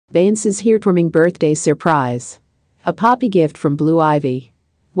Beyonce's heartwarming birthday surprise. A poppy gift from Blue Ivy.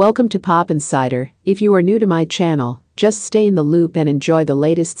 Welcome to Pop Insider. If you are new to my channel, just stay in the loop and enjoy the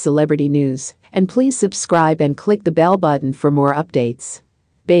latest celebrity news, and please subscribe and click the bell button for more updates.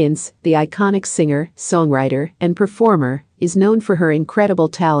 Beyoncé, the iconic singer, songwriter, and performer, is known for her incredible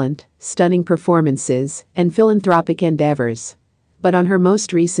talent, stunning performances, and philanthropic endeavors. But on her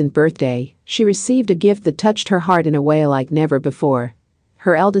most recent birthday, she received a gift that touched her heart in a way like never before.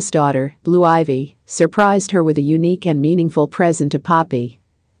 Her eldest daughter, Blue Ivy, surprised her with a unique and meaningful present, a poppy.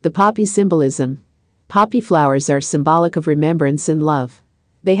 The poppy symbolism. Poppy flowers are symbolic of remembrance and love.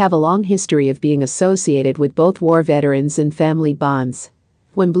 They have a long history of being associated with both war veterans and family bonds.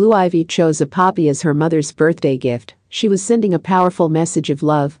 When Blue Ivy chose a poppy as her mother's birthday gift, she was sending a powerful message of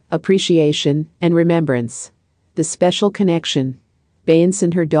love, appreciation, and remembrance. The special connection. Beyoncé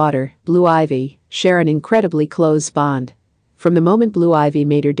and her daughter, Blue Ivy, share an incredibly close bond. From the moment Blue Ivy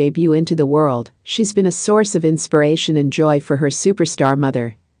made her debut into the world, she's been a source of inspiration and joy for her superstar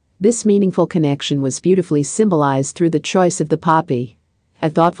mother. This meaningful connection was beautifully symbolized through the choice of the poppy. A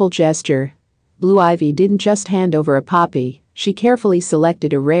thoughtful gesture. Blue Ivy didn't just hand over a poppy, she carefully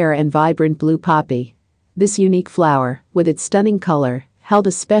selected a rare and vibrant blue poppy. This unique flower, with its stunning color, held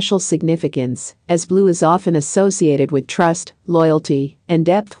a special significance, as blue is often associated with trust, loyalty, and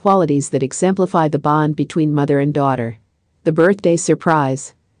depth, qualities that exemplify the bond between mother and daughter. The birthday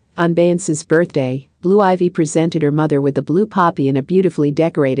surprise. On Beyoncé's birthday, Blue Ivy presented her mother with a blue poppy in a beautifully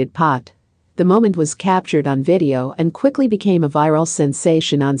decorated pot. The moment was captured on video and quickly became a viral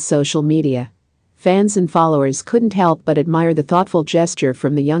sensation on social media. Fans and followers couldn't help but admire the thoughtful gesture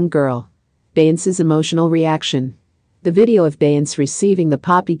from the young girl. Beyoncé's emotional reaction. The video of Beyoncé receiving the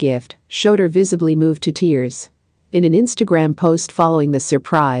poppy gift showed her visibly moved to tears. In an Instagram post following the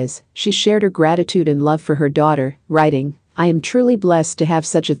surprise, she shared her gratitude and love for her daughter, writing, "I am truly blessed to have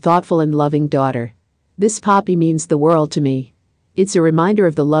such a thoughtful and loving daughter. This poppy means the world to me. It's a reminder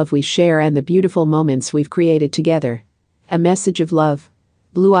of the love we share and the beautiful moments we've created together." A message of love.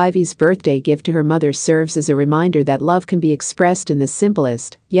 Blue Ivy's birthday gift to her mother serves as a reminder that love can be expressed in the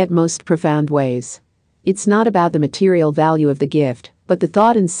simplest, yet most profound ways. It's not about the material value of the gift, but the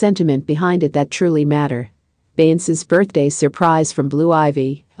thought and sentiment behind it that truly matter. Beyoncé's birthday surprise from Blue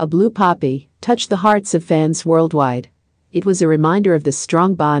Ivy, a blue poppy, touched the hearts of fans worldwide. It was a reminder of the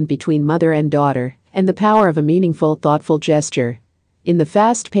strong bond between mother and daughter, and the power of a meaningful, thoughtful gesture. In the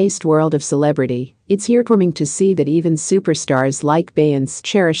fast-paced world of celebrity, it's heartwarming to see that even superstars like Beyoncé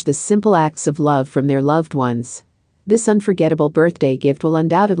cherish the simple acts of love from their loved ones. This unforgettable birthday gift will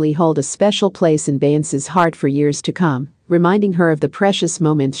undoubtedly hold a special place in Beyoncé's heart for years to come, reminding her of the precious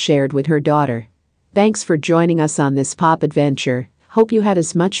moments shared with her daughter. Thanks for joining us on this pop adventure. Hope you had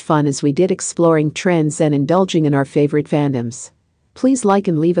as much fun as we did exploring trends and indulging in our favorite fandoms. Please like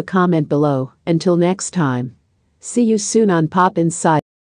and leave a comment below. Until next time. See you soon on Pop Insider.